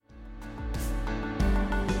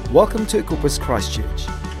Welcome to Equippers Christchurch.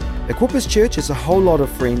 Equippers Church is a whole lot of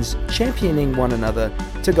friends championing one another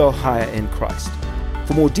to go higher in Christ.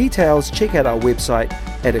 For more details, check out our website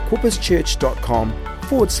at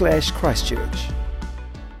equipperschurch.com/Christchurch.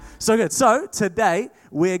 So good. So today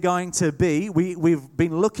we're going to be, we've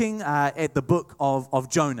been looking at the book of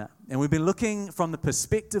Jonah, and we've been looking from the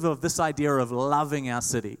perspective of this idea of loving our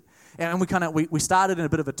city. And we started in a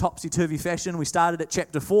bit of a topsy-turvy fashion. We started at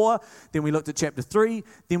chapter 4, then we looked at chapter 3,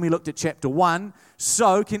 then we looked at chapter 1.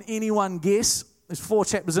 So can anyone guess, there's 4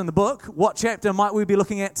 chapters in the book, what chapter might we be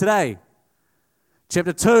looking at today?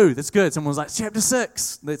 Chapter 2, that's good. Someone was like, chapter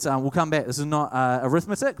 6. We'll come back. This is not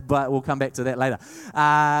arithmetic, but we'll come back to that later.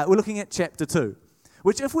 We're looking at chapter 2,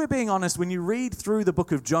 which, if we're being honest, when you read through the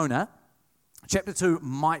book of Jonah, chapter 2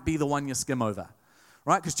 might be the one you skim over.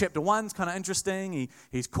 Right, because chapter 1's kind of interesting.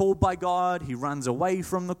 He's called by God. He runs away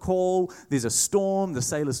from the call. There's a storm. The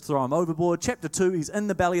sailors throw him overboard. Chapter 2, he's in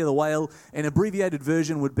the belly of the whale. An abbreviated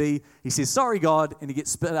version would be, he says, sorry, God, and he gets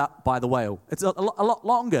spit up by the whale. It's a lot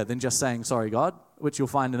longer than just saying, sorry, God, which you'll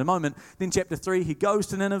find in a moment. Then chapter 3, he goes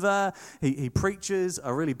to Nineveh. He preaches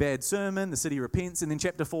a really bad sermon. The city repents. And then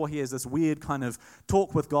chapter 4, he has this weird kind of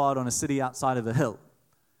talk with God on a city outside of a hill.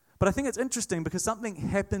 But I think it's interesting because something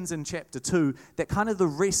happens in chapter 2 that kind of the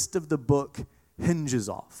rest of the book hinges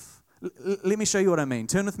off. Let me show you what I mean.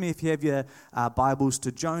 Turn with me, if you have your Bibles,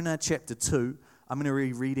 to Jonah chapter 2. I'm going to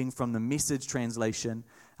be reading from the Message translation,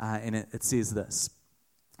 and it says this.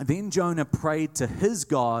 Then Jonah prayed to his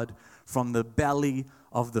God from the belly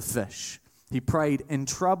of the fish. He prayed, in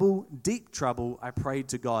trouble, deep trouble, I prayed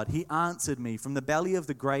to God. He answered me. From the belly of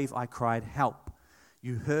the grave I cried, help.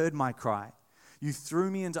 You heard my cry. You threw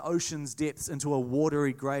me into ocean's depths, into a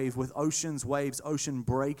watery grave with ocean's waves, ocean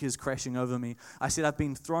breakers crashing over me. I said, I've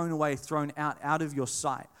been thrown away, thrown out of your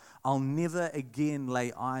sight. I'll never again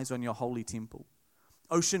lay eyes on your holy temple.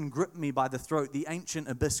 Ocean gripped me by the throat. The ancient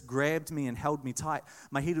abyss grabbed me and held me tight.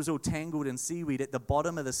 My head was all tangled in seaweed at the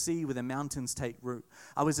bottom of the sea where the mountains take root.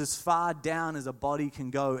 I was as far down as a body can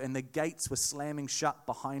go, and the gates were slamming shut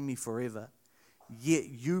behind me forever. Yet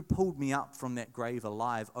you pulled me up from that grave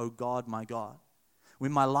alive, O God, my God.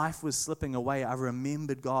 When my life was slipping away, I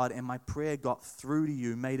remembered God, and my prayer got through to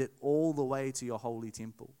you, made it all the way to your holy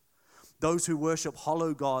temple. Those who worship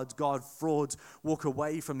hollow gods, God frauds, walk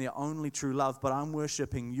away from their only true love, but I'm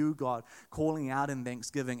worshiping you, God, calling out in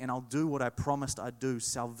thanksgiving, and I'll do what I promised I'd do.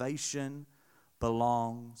 Salvation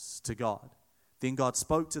belongs to God. Then God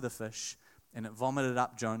spoke to the fish, and it vomited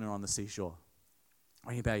up Jonah on the seashore.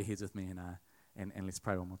 Will you bow your heads with me, and let's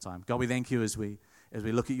pray one more time. God, we thank you as we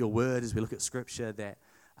look at your word, as we look at scripture, that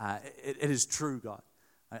it is true, God.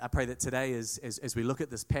 I pray that today, as we look at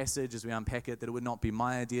this passage, as we unpack it, that it would not be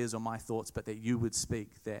my ideas or my thoughts, but that you would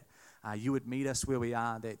speak, that you would meet us where we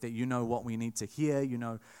are, that you know what we need to hear, you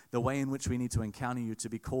know the way in which we need to encounter you to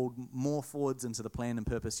be called more forwards into the plan and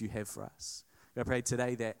purpose you have for us. I pray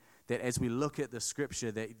today that as we look at the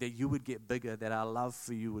scripture, that you would get bigger, that our love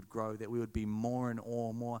for you would grow, that we would be more in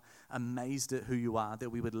awe, more amazed at who you are, that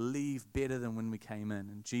we would leave better than when we came in.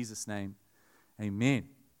 In Jesus' name, amen.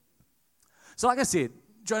 So like I said,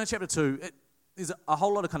 Jonah chapter 2, there's a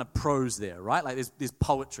whole lot of kind of prose there, right? Like there's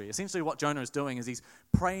poetry. Essentially what Jonah is doing is he's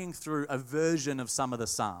praying through a version of some of the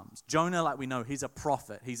Psalms. Jonah, like we know, he's a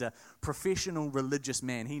prophet. He's a professional religious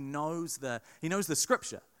man. He knows the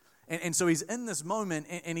scripture. And so he's in this moment,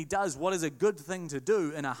 and he does what is a good thing to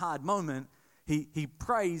do in a hard moment. He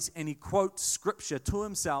prays and he quotes scripture to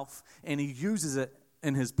himself, and he uses it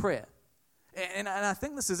in his prayer. And I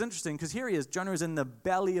think this is interesting because here he is, Jonah is in the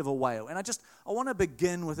belly of a whale. And I want to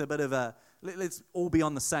begin with a bit of let's all be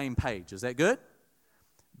on the same page. Is that good?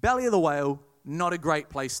 Belly of the whale, not a great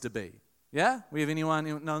place to be. Yeah? We have anyone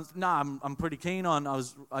who knows? No, I'm pretty keen on,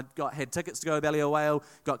 had tickets to go to Belly of the Whale,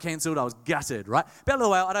 got cancelled, I was gutted, right? Belly of the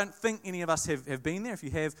Whale, I don't think any of us have been there. If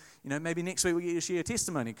you have, maybe next week we get to share a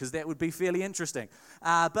testimony because that would be fairly interesting.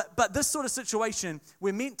 But this sort of situation,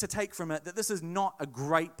 we're meant to take from it that this is not a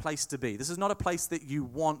great place to be. This is not a place that you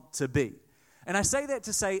want to be. And I say that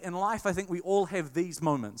to say, in life, I think we all have these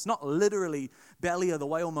moments, not literally belly of the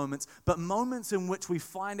whale moments, but moments in which we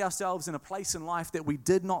find ourselves in a place in life that we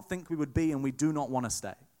did not think we would be and we do not want to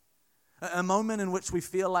stay. A moment in which we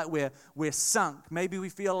feel like we're sunk. Maybe we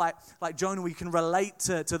feel like Jonah, we can relate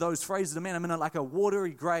to those phrases. Man, I'm in like a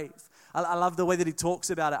watery grave. I love the way that he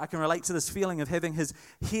talks about it. I can relate to this feeling of having his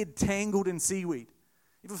head tangled in seaweed.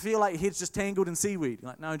 You ever feel like your head's just tangled in seaweed?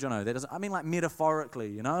 You're like, no, Jono, that doesn't. I mean, like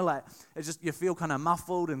metaphorically, like it's just you feel kind of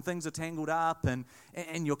muffled and things are tangled up and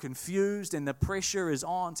you're confused and the pressure is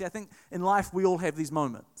on. See, I think in life we all have these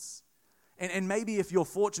moments. And maybe if you're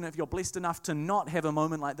fortunate, if you're blessed enough to not have a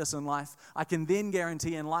moment like this in life, I can then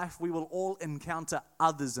guarantee in life we will all encounter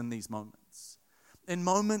others in these moments. In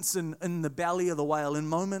moments in the belly of the whale, in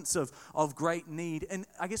moments of great need. And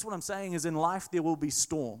I guess what I'm saying is in life there will be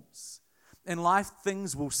storms. In life,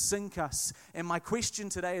 things will sink us. And my question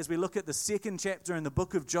today as we look at the second chapter in the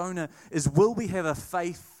book of Jonah is, will we have a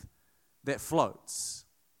faith that floats?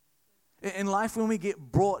 In life, when we get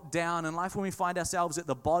brought down, in life, when we find ourselves at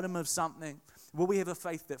the bottom of something, will we have a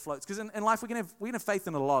faith that floats? Because in life, we can have faith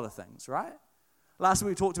in a lot of things, right? Last week,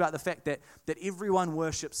 we talked about the fact that everyone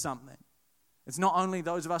worships something. It's not only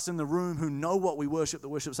those of us in the room who know what we worship that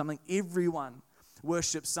worship something. Everyone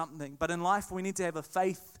worships something. But in life, we need to have a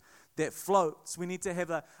faith that floats. We need to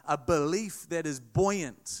have a belief that is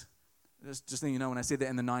buoyant. Just so you know, when I said that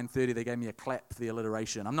in the 9:30, they gave me a clap for the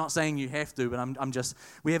alliteration. I'm not saying you have to, but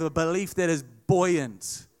we have a belief that is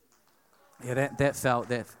buoyant. Yeah, that felt,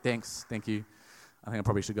 thanks, thank you. I think I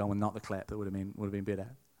probably should go with not the clap. That would have been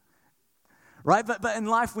better. Right, but in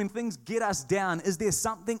life, when things get us down, is there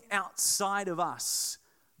something outside of us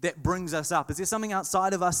that brings us up? Is there something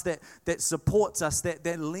outside of us that supports us, that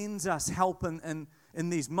lends us help in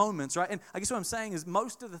these moments, right? And I guess what I'm saying is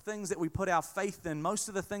most of the things that we put our faith in, most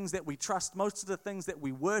of the things that we trust, most of the things that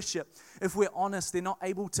we worship, if we're honest, they're not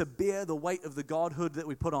able to bear the weight of the godhood that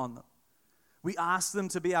we put on them. We ask them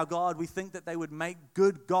to be our God. We think that they would make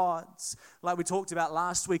good gods. Like we talked about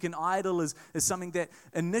last week, an idol is something that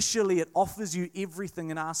initially it offers you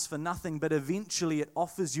everything and asks for nothing, but eventually it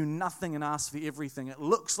offers you nothing and asks for everything. It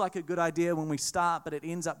looks like a good idea when we start, but it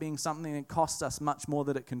ends up being something that costs us much more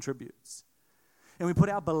than it contributes. And we put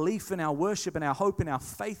our belief and our worship and our hope and our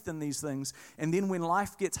faith in these things. And then when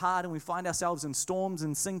life gets hard and we find ourselves in storms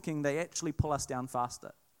and sinking, they actually pull us down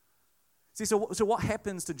faster. See, so what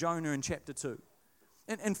happens to Jonah in chapter 2?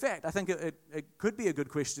 In fact, I think it could be a good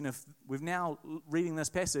question if we've now, reading this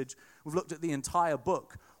passage, we've looked at the entire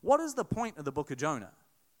book. What is the point of the book of Jonah?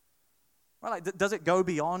 Right, like, does it go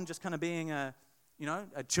beyond just kind of being a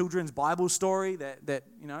children's Bible story that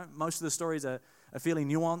most of the stories are fairly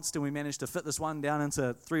nuanced, and we managed to fit this one down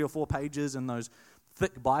into 3 or 4 pages in those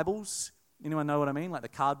thick Bibles? Anyone know what I mean? Like the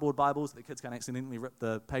cardboard Bibles that the kids can accidentally rip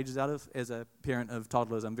the pages out of. As a parent of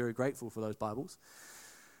toddlers, I'm very grateful for those Bibles.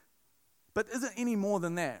 But is it any more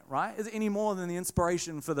than that, right? Is it any more than the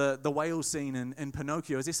inspiration for the whale scene in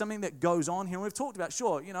Pinocchio? Is there something that goes on here? And we've talked about,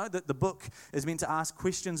 sure, that the book is meant to ask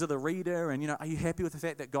questions of the reader. And, are you happy with the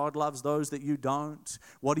fact that God loves those that you don't?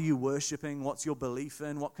 What are you worshiping? What's your belief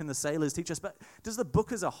in? What can the sailors teach us? But does the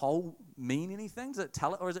book as a whole mean anything? Does it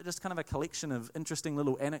tell it? Or is it just kind of a collection of interesting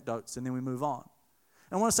little anecdotes and then we move on?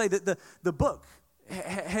 And I want to say that the book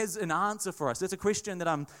has an answer for us. It's a question that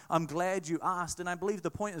I'm glad you asked, and I believe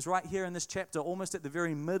the point is right here in this chapter, almost at the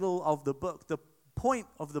very middle of the book. The point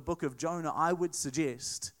of the book of Jonah, I would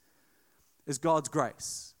suggest, is God's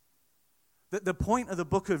grace. The point of the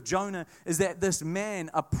book of Jonah is that this man,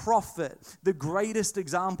 a prophet, the greatest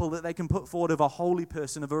example that they can put forward of a holy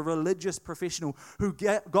person, of a religious professional who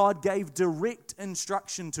God gave direct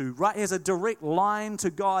instruction to, right? He has a direct line to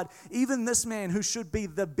God. Even this man who should be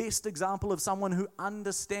the best example of someone who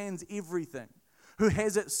understands everything, who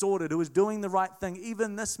has it sorted, who is doing the right thing,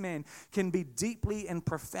 even this man can be deeply and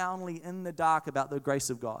profoundly in the dark about the grace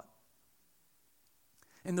of God.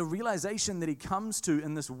 And the realization that he comes to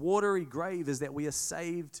in this watery grave is that we are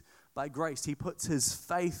saved by grace. He puts his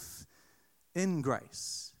faith in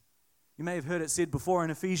grace. You may have heard it said before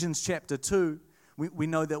in Ephesians chapter 2, we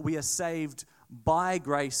know that we are saved by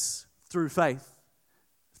grace through faith.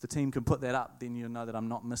 If the team can put that up, then you'll know that I'm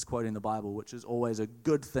not misquoting the Bible, which is always a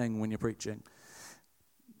good thing when you're preaching.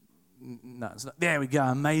 No, it's not. There we go,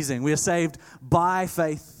 amazing. We are saved by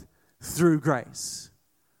faith through grace.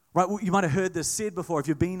 Right, well, you might have heard this said before if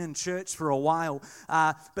you've been in church for a while.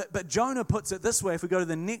 But Jonah puts it this way. If we go to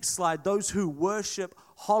the next slide, those who worship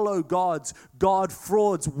hollow gods, God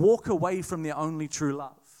frauds, walk away from their only true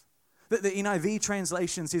love. The NIV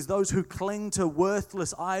translation says those who cling to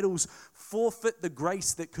worthless idols forfeit the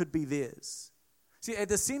grace that could be theirs. See, at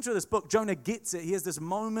the center of this book, Jonah gets it. He has this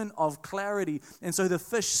moment of clarity. And so the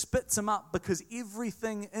fish spits him up because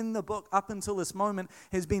everything in the book up until this moment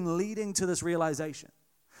has been leading to this realization.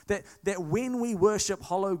 That when we worship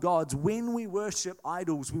hollow gods, when we worship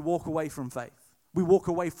idols, we walk away from faith. We walk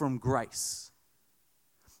away from grace.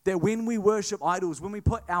 That when we worship idols, when we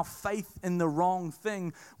put our faith in the wrong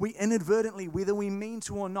thing, we inadvertently, whether we mean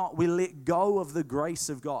to or not, we let go of the grace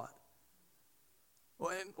of God.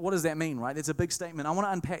 What does that mean, right? It's a big statement. I want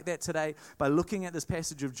to unpack that today by looking at this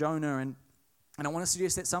passage of Jonah. And And I want to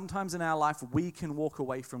suggest that sometimes in our life we can walk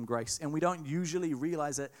away from grace, and we don't usually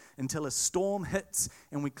realize it until a storm hits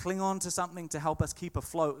and we cling on to something to help us keep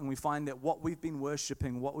afloat, and we find that what we've been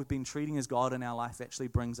worshiping, what we've been treating as God in our life actually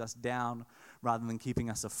brings us down rather than keeping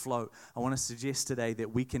us afloat. I want to suggest today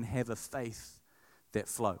that we can have a faith that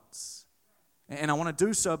floats. And I want to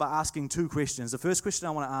do so by asking two questions. The first question I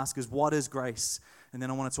want to ask is, what is grace? And then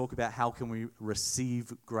I want to talk about how can we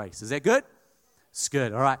receive grace. Is that good? It's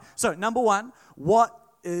good. All right. So number one, what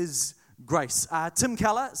is grace? Tim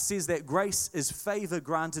Keller says that grace is favor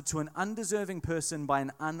granted to an undeserving person by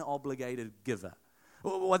an unobligated giver.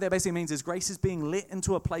 What that basically means is grace is being let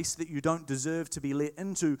into a place that you don't deserve to be let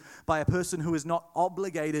into by a person who is not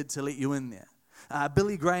obligated to let you in there.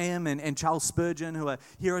 Billy Graham and Charles Spurgeon, who are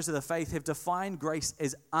heroes of the faith, have defined grace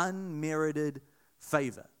as unmerited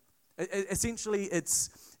favor. Essentially, it's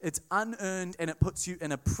unearned, and it puts you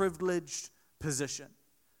in a privileged position.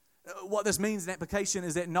 What this means in application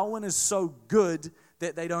is that no one is so good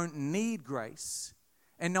that they don't need grace,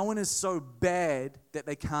 and no one is so bad that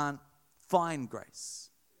they can't find grace.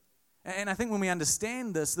 And I think when we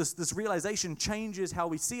understand this realization changes how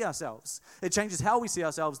we see ourselves. It changes how we see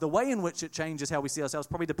ourselves. The way in which it changes how we see ourselves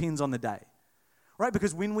probably depends on the day, right?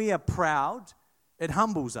 Because when we are proud, it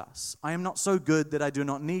humbles us. I am not so good that I do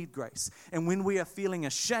not need grace. And when we are feeling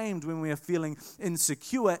ashamed, when we are feeling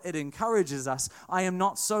insecure, it encourages us. I am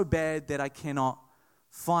not so bad that I cannot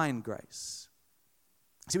find grace.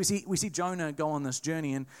 So we see Jonah go on this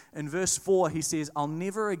journey, and in verse 4 he says, I'll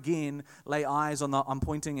never again lay eyes on the... I'm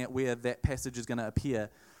pointing at where that passage is going to appear.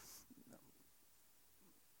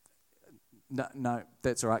 No,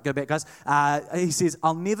 that's all right. Go back, guys. He says,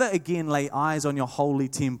 I'll never again lay eyes on your holy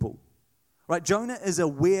temple. Right, Jonah is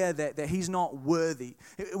aware that he's not worthy.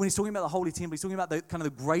 When he's talking about the holy temple, he's talking about the kind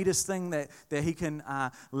of the greatest thing that he can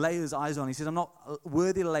lay his eyes on. He says, I'm not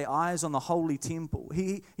worthy to lay eyes on the holy temple.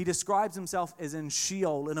 He describes himself as in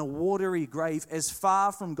Sheol, in a watery grave, as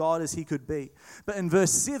far from God as he could be. But in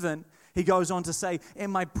verse 7, he goes on to say,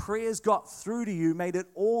 and my prayers got through to you, made it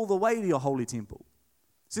all the way to your holy temple.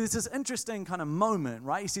 So there's this interesting kind of moment,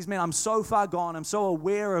 right? He says, man, I'm so far gone. I'm so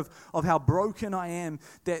aware of how broken I am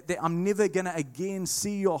that I'm never going to again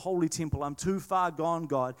see your holy temple. I'm too far gone,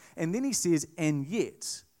 God. And then he says, and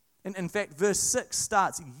yet. And in fact, verse 6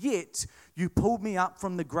 starts, yet you pulled me up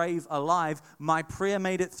from the grave alive. My prayer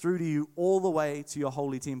made it through to you all the way to your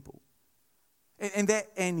holy temple. And that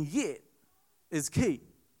and yet is key.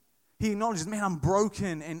 He acknowledges, man, I'm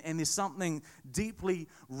broken and there's something deeply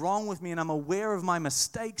wrong with me, and I'm aware of my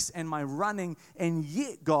mistakes and my running, and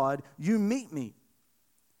yet, God, you meet me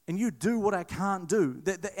and you do what I can't do.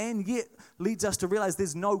 The and yet leads us to realize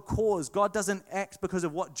there's no cause. God doesn't act because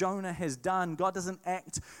of what Jonah has done. God doesn't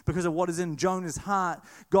act because of what is in Jonah's heart.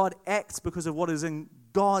 God acts because of what is in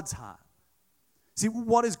God's heart. See,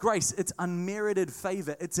 what is grace? It's unmerited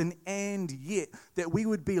favor. It's an and yet, that we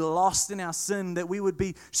would be lost in our sin, that we would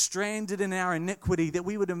be stranded in our iniquity, that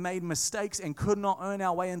we would have made mistakes and could not earn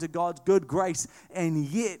our way into God's good grace, and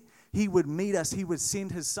yet he would meet us. He would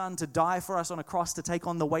send his son to die for us on a cross to take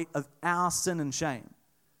on the weight of our sin and shame.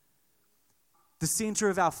 The center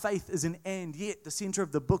of our faith is an and yet. The center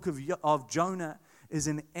of the book of Jonah is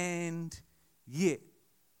an and yet.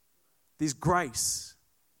 There's grace.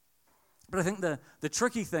 But I think the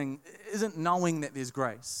tricky thing isn't knowing that there's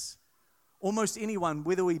grace. Almost anyone,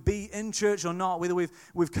 whether we be in church or not, whether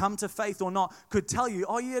we've come to faith or not, could tell you,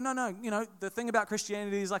 oh yeah, no, the thing about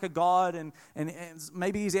Christianity is like a God, and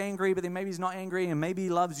maybe he's angry, but then maybe he's not angry, and maybe he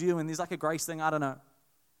loves you, and there's like a grace thing, I don't know.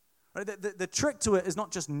 Right? The trick to it is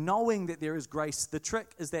not just knowing that there is grace. The trick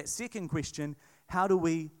is that second question, how do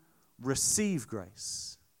we receive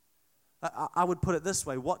grace? I would put it this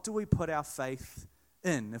way, what do we put our faith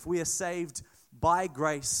in? If we are saved by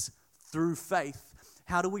grace through faith,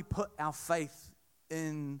 how do we put our faith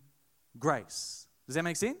in grace? Does that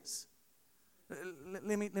make sense?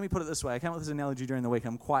 Let me put it this way. I came up with this analogy during the week.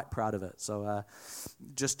 I'm quite proud of it. So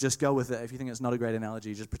just go with it. If you think it's not a great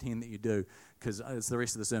analogy, just pretend that you do, because it's the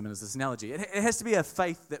rest of the sermon is this analogy. It has to be a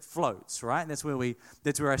faith that floats, right? And that's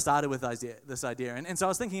where I started with this idea. And so I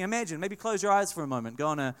was thinking, imagine, maybe close your eyes for a moment. Go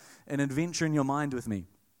on an adventure in your mind with me.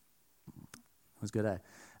 It was good,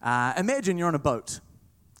 eh? Imagine you're on a boat.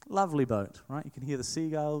 Lovely boat, right? You can hear the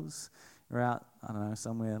seagulls. You're out, I don't know,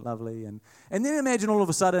 somewhere lovely. And then imagine all of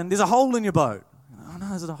a sudden there's a hole in your boat. Oh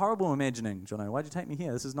no, this is a horrible imagining, Jono. Why'd you take me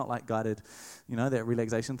here? This is not like guided, that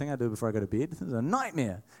relaxation thing I do before I go to bed. This is a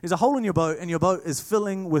nightmare. There's a hole in your boat, and your boat is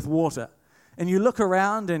filling with water. And you look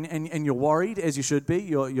around and you're worried, as you should be.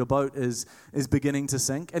 Your boat is beginning to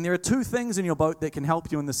sink. And there are two things in your boat that can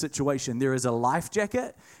help you in this situation. There is a life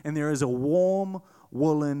jacket and there is a warm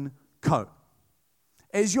woolen coat.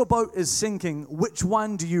 As your boat is sinking, which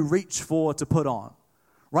one do you reach for to put on?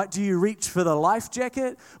 Right? Do you reach for the life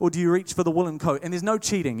jacket or do you reach for the woolen coat? And there's no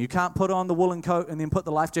cheating. You can't put on the woolen coat and then put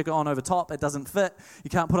the life jacket on over top. It doesn't fit. You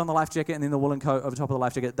can't put on the life jacket and then the woolen coat over top of the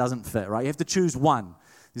life jacket. It doesn't fit, right? You have to choose one.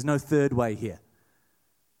 There's no third way here.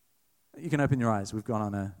 You can open your eyes. We've gone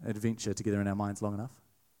on an adventure together in our minds long enough.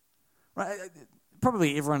 Right?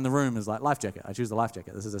 Probably everyone in the room is like, life jacket. I choose the life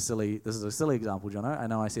jacket. This is a silly example, Jono. I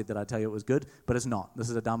know I said that I'd tell you it was good, but it's not. This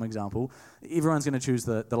is a dumb example. Everyone's going to choose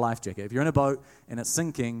the life jacket. If you're in a boat and it's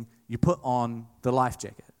sinking, you put on the life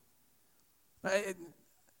jacket.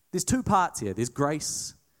 There's two parts here. There's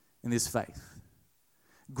grace and there's faith.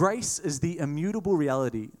 Grace is the immutable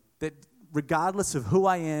reality that regardless of who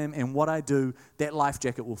I am and what I do, that life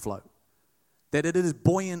jacket will float. That it is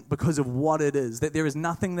buoyant because of what it is. That there is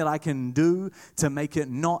nothing that I can do to make it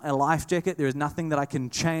not a life jacket. There is nothing that I can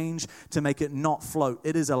change to make it not float.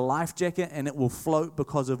 It is a life jacket and it will float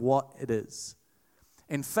because of what it is.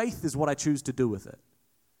 And faith is what I choose to do with it.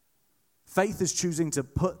 Faith is choosing to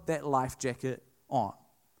put that life jacket on.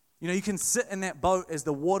 You know, you can sit in that boat as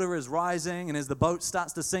the water is rising and as the boat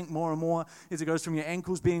starts to sink more and more, as it goes from your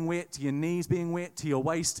ankles being wet to your knees being wet to your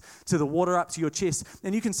waist to the water up to your chest.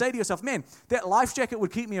 And you can say to yourself, man, that life jacket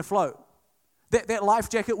would keep me afloat. That life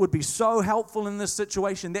jacket would be so helpful in this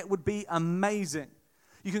situation. That would be amazing.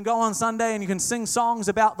 You can go on Sunday and you can sing songs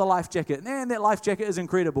about the life jacket. Man, that life jacket is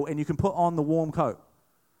incredible. And you can put on the warm coat.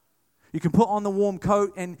 You can put on the warm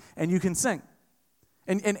coat and you can sing.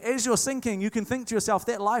 And as you're sinking, you can think to yourself,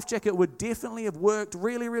 that life jacket would definitely have worked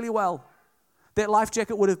really, really well. That life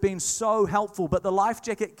jacket would have been so helpful, but the life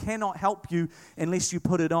jacket cannot help you unless you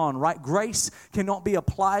put it on, right? Grace cannot be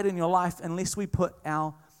applied in your life unless we put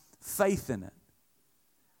our faith in it.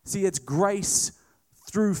 See, it's grace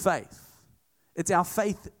through faith. It's our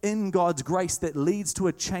faith in God's grace that leads to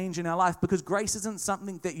a change in our life, because grace isn't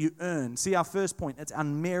something that you earn. See, our first point, it's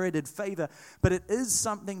unmerited favor, but it is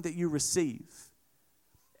something that you receive.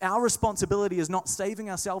 Our responsibility is not saving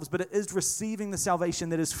ourselves, but it is receiving the salvation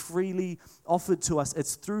that is freely offered to us.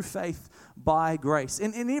 It's through faith by grace.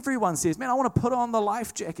 And everyone says, man, I want to put on the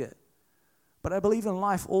life jacket. But I believe in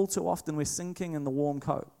life all too often we're sinking in the warm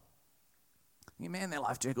coat. Yeah, man, that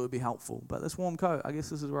life jacket would be helpful, but this warm coat, I guess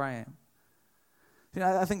this is where I am. You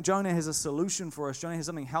know, I think Jonah has a solution for us. Jonah has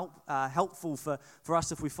something helpful for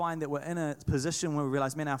us if we find that we're in a position where we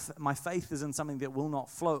realize, man, my faith is in something that will not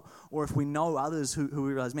float. Or if we know others who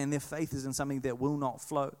we realize, man, their faith is in something that will not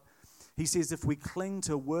float. He says if we cling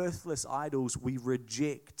to worthless idols, we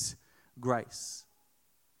reject grace.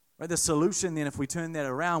 Right? The solution then, if we turn that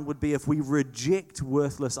around, would be if we reject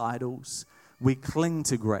worthless idols, we cling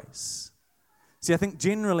to grace. See, I think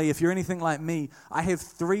generally, if you're anything like me, I have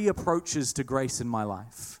 3 approaches to grace in my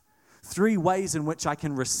life. 3 ways in which I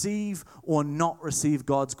can receive or not receive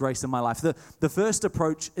God's grace in my life. The first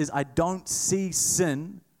approach is I don't see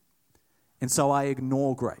sin, and so I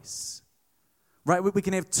ignore grace. Right? We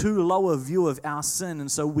can have too low a view of our sin,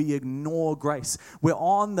 and so we ignore grace. We're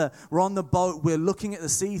on the boat, we're looking at the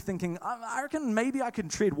sea thinking, I reckon maybe I can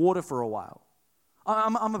tread water for a while.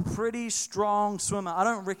 I'm a pretty strong swimmer. I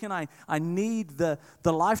don't reckon I need the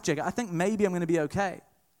life jacket. I think maybe I'm going to be okay.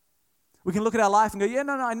 We can look at our life and go, yeah,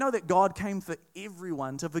 no, I know that God came for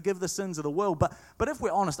everyone to forgive the sins of the world. But if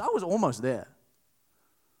we're honest, I was almost there.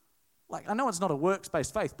 Like, I know it's not a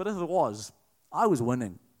works-based faith, but if it was, I was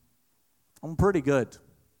winning. I'm pretty good.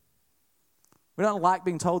 We don't like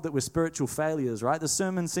being told that we're spiritual failures, right? The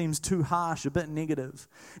sermon seems too harsh, a bit negative.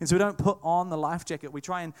 And so we don't put on the life jacket. We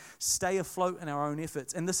try and stay afloat in our own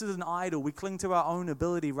efforts. And this is an idol. We cling to our own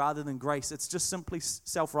ability rather than grace. It's just simply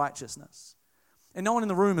self-righteousness. And no one in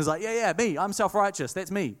the room is like, yeah, me, I'm self-righteous.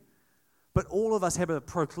 That's me. But all of us have a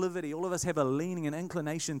proclivity, all of us have a leaning and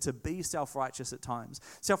inclination to be self-righteous at times.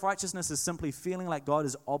 Self-righteousness is simply feeling like God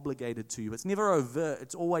is obligated to you. It's never overt,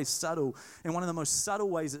 it's always subtle. And one of the most subtle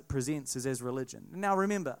ways it presents is as religion. Now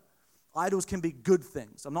remember, idols can be good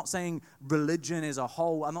things. I'm not saying religion as a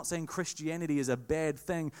whole, I'm not saying Christianity is a bad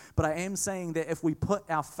thing, but I am saying that if we put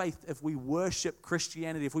our faith, if we worship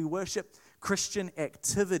Christianity, if we worship Christian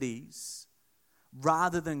activities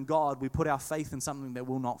rather than God, we put our faith in something that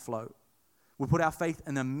will not float. We put our faith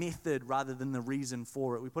in a method rather than the reason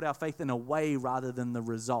for it. We put our faith in a way rather than the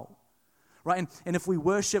result. Right? And if we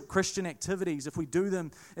worship Christian activities, if we do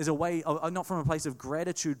them as a way, not from a place of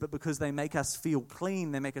gratitude, but because they make us feel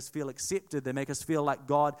clean, they make us feel accepted, they make us feel like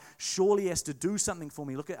God surely has to do something for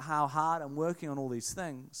me. Look at how hard I'm working on all these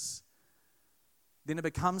things. Then it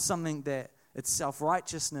becomes something that it's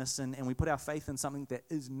self-righteousness, and we put our faith in something that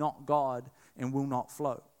is not God and will not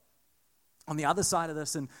flow. On the other side of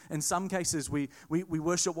this, and in some cases, we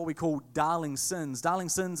worship what we call darling sins. Darling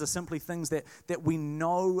sins are simply things that we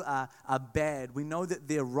know are bad. We know that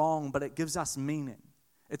they're wrong, but it gives us meaning.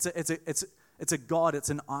 It's a god, it's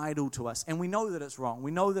an idol to us. And we know that it's wrong.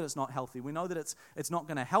 We know that it's not healthy. We know that it's not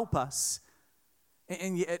going to help us.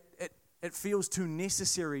 And yet it feels too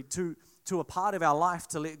necessary, to a part of our life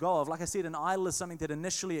to let go of. Like I said, an idol is something that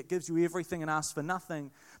initially it gives you everything and asks for nothing,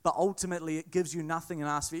 but ultimately it gives you nothing and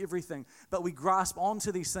asks for everything. But we grasp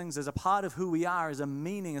onto these things as a part of who we are, as a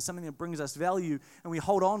meaning, as something that brings us value, and we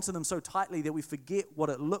hold on to them so tightly that we forget what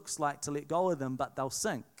it looks like to let go of them, but they'll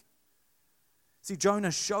sink. See,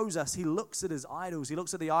 Jonah shows us, he looks at his idols. He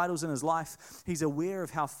looks at the idols in his life. He's aware of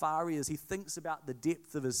how far he is. He thinks about the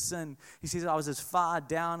depth of his sin. He says, I was as far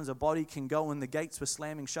down as a body can go, and the gates were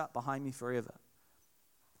slamming shut behind me forever.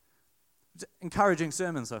 It's an encouraging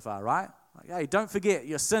sermon so far, right? Like, hey, don't forget,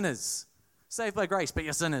 you're sinners. Saved by grace, but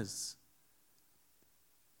you're sinners.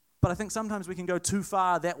 But I think sometimes we can go too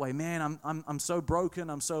far that way. Man, I'm so broken.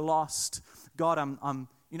 I'm so lost. God, I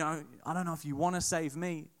don't know if you want to save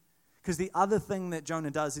me. Because the other thing that Jonah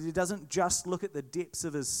does is he doesn't just look at the depths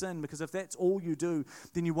of his sin, because if that's all you do,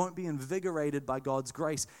 then you won't be invigorated by God's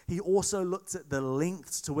grace. He also looks at the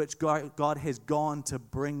lengths to which God has gone to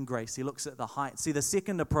bring grace. He looks at the height. See, the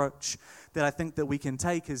second approach that I think that we can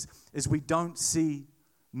take is we don't see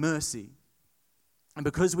mercy. And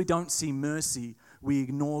because we don't see mercy, we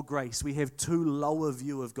ignore grace. We have too low a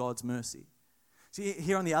view of God's mercy. See,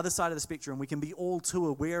 here on the other side of the spectrum, we can be all too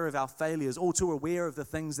aware of our failures, all too aware of the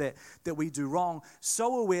things that we do wrong,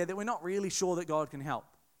 so aware that we're not really sure that God can help.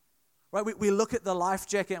 Right? We look at the life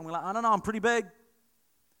jacket and we're like, I don't know, I'm pretty big,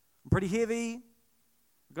 I'm pretty heavy,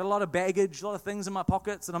 I've got a lot of baggage, a lot of things in my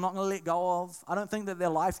pockets that I'm not going to let go of. I don't think that their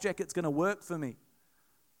life jacket's going to work for me.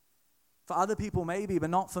 For other people maybe, but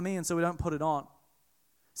not for me, and so we don't put it on.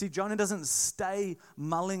 See, Jonah doesn't stay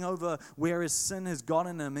mulling over where his sin has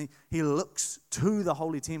gotten him. He looks to the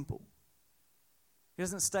holy temple. He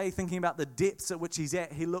doesn't stay thinking about the depths at which he's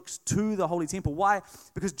at. He looks to the holy temple. Why?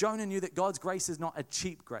 Because Jonah knew that God's grace is not a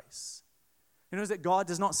cheap grace. He knows that God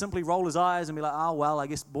does not simply roll his eyes and be like, oh, well, I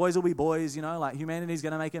guess boys will be boys, like humanity's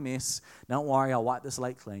going to make a mess. Don't worry, I'll wipe the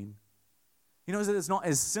slate clean. He knows that it's not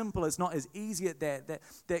as simple, it's not as easy at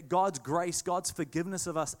that God's grace, God's forgiveness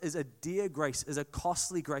of us is a dear grace, is a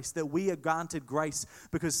costly grace, that we are granted grace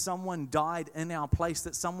because someone died in our place,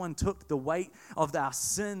 that someone took the weight of our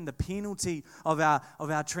sin, the penalty of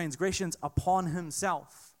our transgressions upon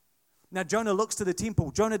himself. Now, Jonah looks to the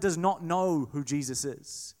temple. Jonah does not know who Jesus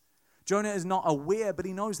is. Jonah is not aware, but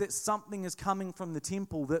he knows that something is coming from the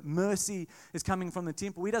temple, that mercy is coming from the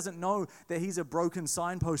temple. He doesn't know that he's a broken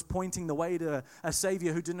signpost pointing the way to a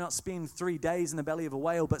Savior who did not spend 3 days in the belly of a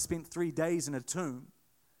whale, but spent 3 days in a tomb.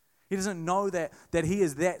 He doesn't know that he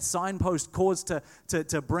is that signpost caused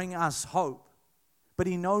to bring us hope. But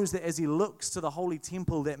he knows that as he looks to the holy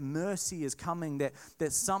temple, that mercy is coming,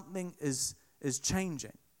 that something is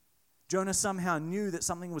changing. Jonah somehow knew that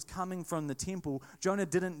something was coming from the temple. Jonah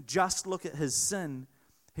didn't just look at his sin,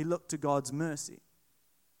 he looked to God's mercy.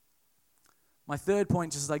 My third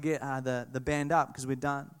point, just as I get the band up, because we're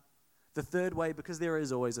done. The third way, because there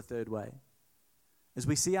is always a third way, is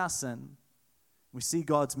we see our sin, we see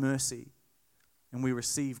God's mercy, and we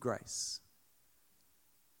receive grace.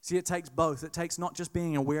 See, it takes both. It takes not just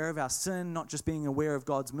being aware of our sin, not just being aware of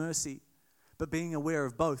God's mercy, but being aware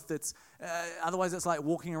of both. Otherwise, it's like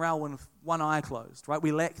walking around with one eye closed, right?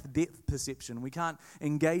 We lack the depth perception. We can't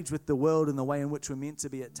engage with the world in the way in which we're meant to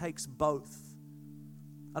be. It takes both.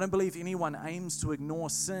 I don't believe anyone aims to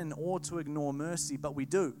ignore sin or to ignore mercy, but we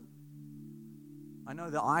do. I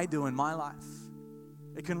know that I do in my life.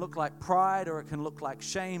 It can look like pride or it can look like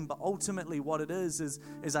shame, but ultimately what it is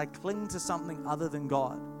I cling to something other than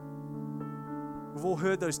God. We've all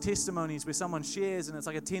heard those testimonies where someone shares and it's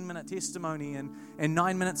like a 10-minute testimony and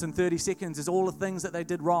 9 minutes and 30 seconds is all the things that they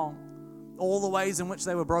did wrong, all the ways in which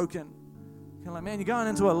they were broken. You're like, man, you're going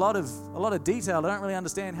into a lot of detail. I don't really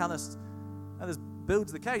understand how this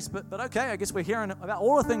builds the case, but okay, I guess we're hearing about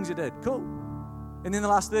all the things you did. Cool. And then the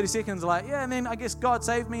last 30 seconds are like, yeah, and then I guess God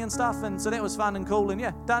saved me and stuff, and so that was fun and cool, and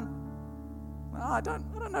yeah, done. Well, I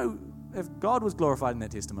don't know if God was glorified in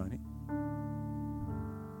that testimony.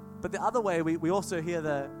 But the other way, we also hear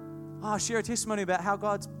share a testimony about how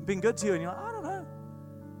God's been good to you. And you're like, I don't know.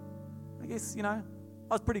 I guess, I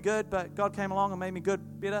was pretty good, but God came along and made me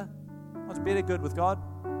better. I was better good with God.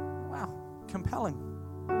 Wow, compelling.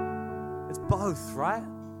 It's both, right?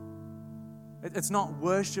 It's not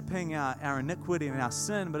worshiping our iniquity and our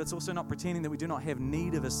sin, but it's also not pretending that we do not have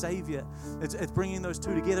need of a Savior. It's bringing those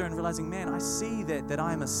two together and realizing, man, I see that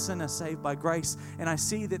I am a sinner saved by grace, and I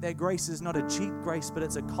see that grace is not a cheap grace, but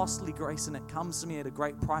it's a costly grace, and it comes to me at a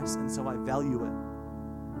great price, and so I value it.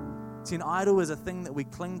 See, an idol is a thing that we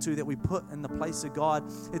cling to, that we put in the place of God.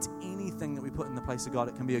 It's anything that we put in the place of God.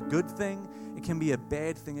 It can be a good thing, it can be a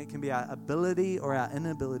bad thing, it can be our ability or our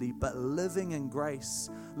inability, but living in grace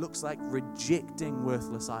looks like rejecting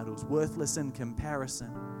worthless idols, worthless in comparison,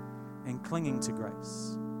 and clinging to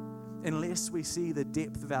grace. Unless we see the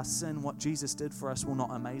depth of our sin, what Jesus did for us will not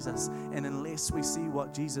amaze us. And unless we see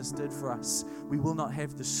what Jesus did for us, we will not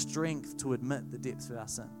have the strength to admit the depths of our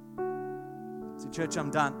sin. So, church, I'm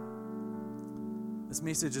done. This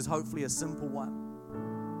message is hopefully a simple one.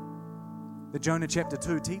 The Jonah chapter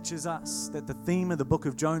 2 teaches us that the theme of the book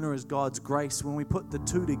of Jonah is God's grace. When we put the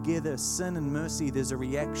two together, sin and mercy, there's a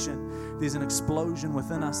reaction. There's an explosion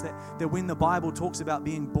within us that when the Bible talks about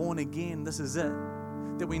being born again, this is it.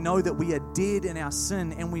 That we know that we are dead in our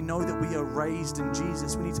sin, and we know that we are raised in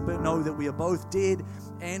Jesus. We need to know that we are both dead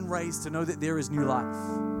and raised, to know that there is new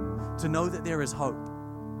life, to know that there is hope.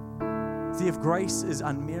 See, if grace is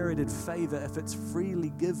unmerited favor, if it's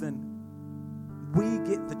freely given, we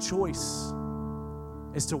get the choice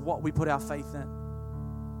as to what we put our faith in.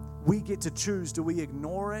 We get to choose. Do we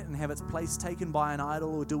ignore it and have its place taken by an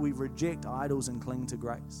idol, or do we reject idols and cling to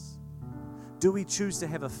grace? Do we choose to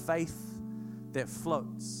have a faith that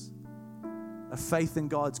floats? A faith in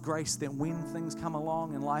God's grace that when things come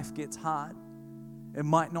along and life gets hard, it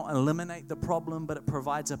might not eliminate the problem, but it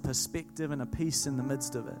provides a perspective and a peace in the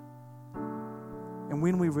midst of it. And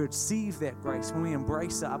when we receive that grace, when we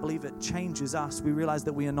embrace it, I believe it changes us. We realize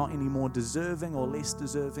that we are not any more deserving or less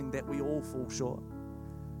deserving, that we all fall short.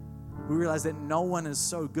 We realize that no one is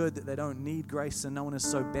so good that they don't need grace, and no one is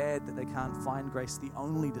so bad that they can't find grace. The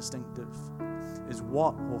only distinctive is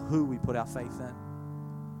what or who we put our faith in.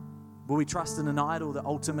 Will we trust in an idol that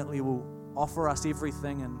ultimately will offer us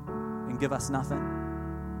everything and give us nothing?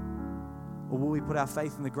 Or will we put our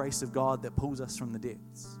faith in the grace of God that pulls us from the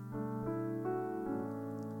depths?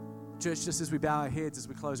 Church, just as we bow our heads, as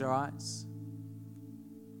we close our eyes,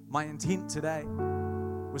 my intent today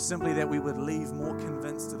was simply that we would leave more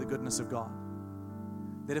convinced of the goodness of God.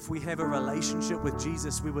 That if we have a relationship with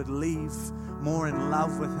Jesus, we would leave more in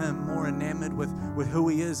love with Him, more enamored with who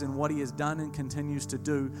He is and what He has done and continues to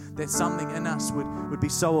do, that something in us would be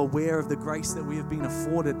so aware of the grace that we have been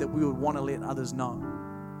afforded that we would want to let others know.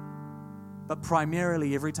 But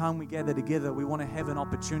primarily, every time we gather together, we want to have an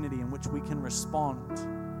opportunity in which we can respond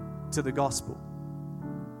to the gospel.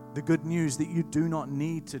 The good news that you do not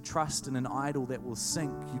need to trust in an idol that will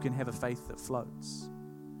sink. You can have a faith that floats.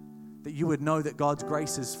 That you would know that God's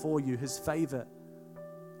grace is for you, His favor,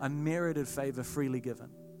 unmerited favor freely given.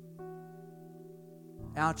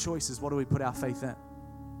 Our choice is, what do we put our faith in?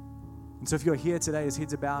 And so if you're here today, as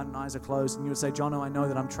heads are bowed and eyes are closed, and you would say, Jono, I know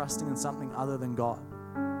that I'm trusting in something other than God.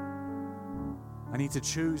 I need to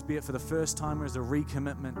choose, be it for the first time or as a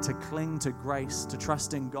recommitment, to cling to grace, to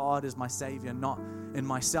trust in God as my Savior, not in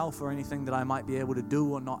myself or anything that I might be able to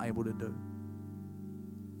do or not able to do.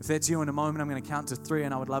 If that's you, in a moment, I'm going to count to 3,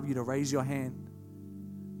 and I would love you to raise your hand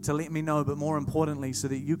to let me know, but more importantly, so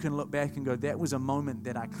that you can look back and go, that was a moment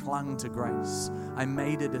that I clung to grace. I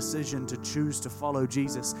made a decision to choose to follow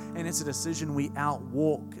Jesus, and it's a decision we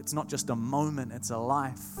outwalk. It's not just a moment, it's a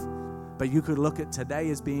life. But you could look at today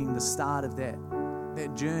as being the start of that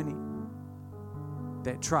journey,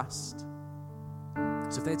 that trust.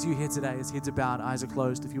 So if that's you here today, as heads are bowed, eyes are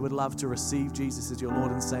closed, if you would love to receive Jesus as your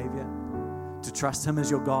Lord and Savior, to trust Him as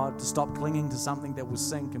your God, to stop clinging to something that will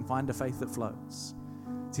sink and find a faith that floats.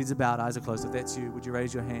 As heads are bowed, eyes are closed. If that's you, would you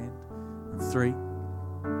raise your hand? 3, 2,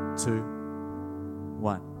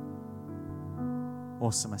 1.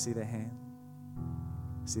 Awesome. I see that hand.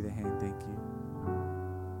 I see that hand. Thank you.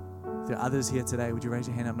 If there are others here today, would you raise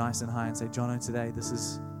your hand up nice and high and say, Jono, today, this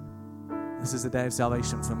is the day of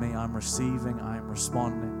salvation for me. I'm receiving, I am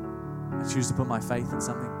responding. I choose to put my faith in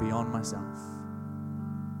something beyond myself.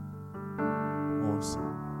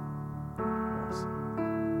 Awesome. Awesome.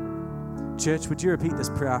 Church, would you repeat this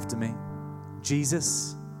prayer after me?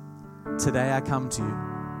 Jesus, today I come to you,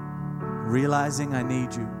 realizing I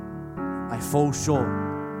need you. I fall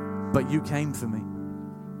short, but you came for me.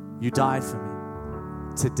 You died for me.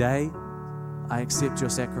 Today, I accept your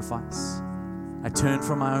sacrifice. I turn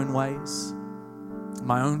from my own ways,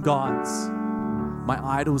 my own gods, my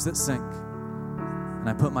idols that sink, and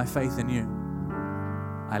I put my faith in you.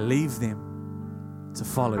 I leave them to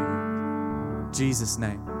follow you. In Jesus'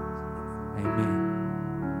 name,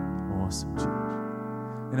 amen. Awesome, church.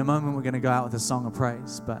 In a moment, we're going to go out with a song of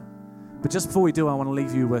praise. But just before we do, I want to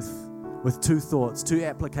leave you with two thoughts, two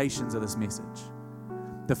applications of this message.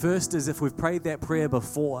 The first is, if we've prayed that prayer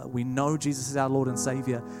before, we know Jesus is our Lord and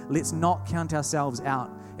Savior, let's not count ourselves out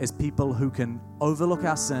as people who can overlook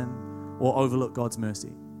our sin or overlook God's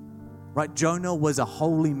mercy. Right? Jonah was a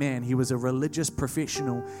holy man. He was a religious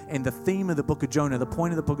professional. And the theme of the book of Jonah, the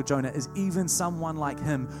point of the book of Jonah, is even someone like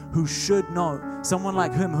him who should know, someone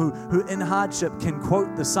like him who in hardship can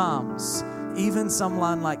quote the Psalms, even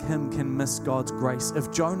someone like him can miss God's grace.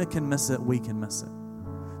 If Jonah can miss it, we can miss it.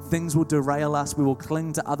 Things will derail us. We will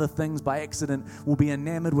cling to other things by accident. We'll be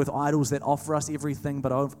enamored with idols that offer us everything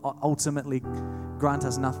but ultimately grant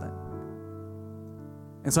us nothing.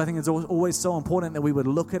 And so I think it's always so important that we would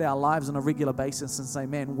look at our lives on a regular basis and say,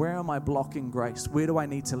 man, where am I blocking grace? Where do I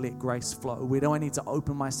need to let grace flow? Where do I need to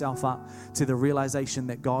open myself up to the realization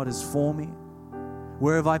that God is for me?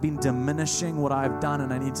 Where have I been diminishing what I've done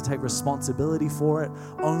and I need to take responsibility for it,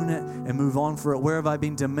 own it, and move on for it? Where have I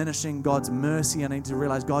been diminishing God's mercy? I need to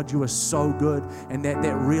realize, God, you are so good, and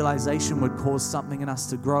that realization would cause something in us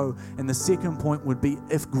to grow. And the second point would be,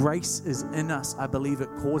 if grace is in us, I believe it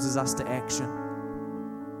causes us to action.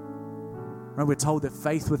 Right? We're told that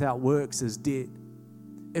faith without works is dead.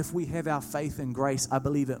 If we have our faith in grace, I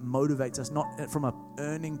believe it motivates us, not from an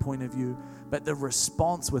earning point of view, but the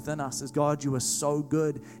response within us is, God, you are so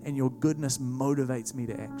good, and your goodness motivates me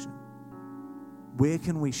to action. Where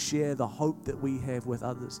can we share the hope that we have with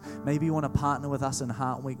others? Maybe you want to partner with us in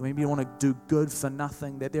Heart Week. Maybe you want to do good for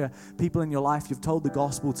nothing. That there are people in your life you've told the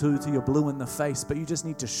gospel to till you're blue in the face, but you just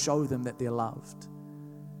need to show them that they're loved.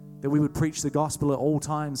 That we would preach the gospel at all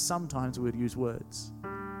times. Sometimes we would use words.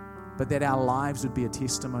 But that our lives would be a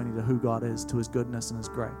testimony to who God is, to his goodness and his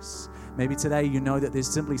grace. Maybe today you know that there's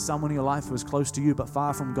simply someone in your life who is close to you but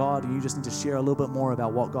far from God, and you just need to share a little bit more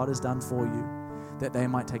about what God has done for you, that they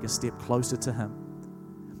might take a step closer to him.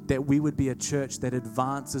 That we would be a church that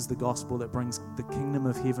advances the gospel, that brings the kingdom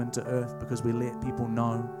of heaven to earth, because we let people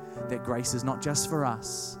know that grace is not just for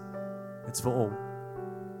us, it's for all.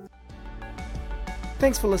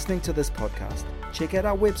 Thanks for listening to this podcast. Check out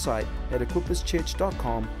our website at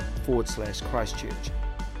equipperschurch.com/Christchurch.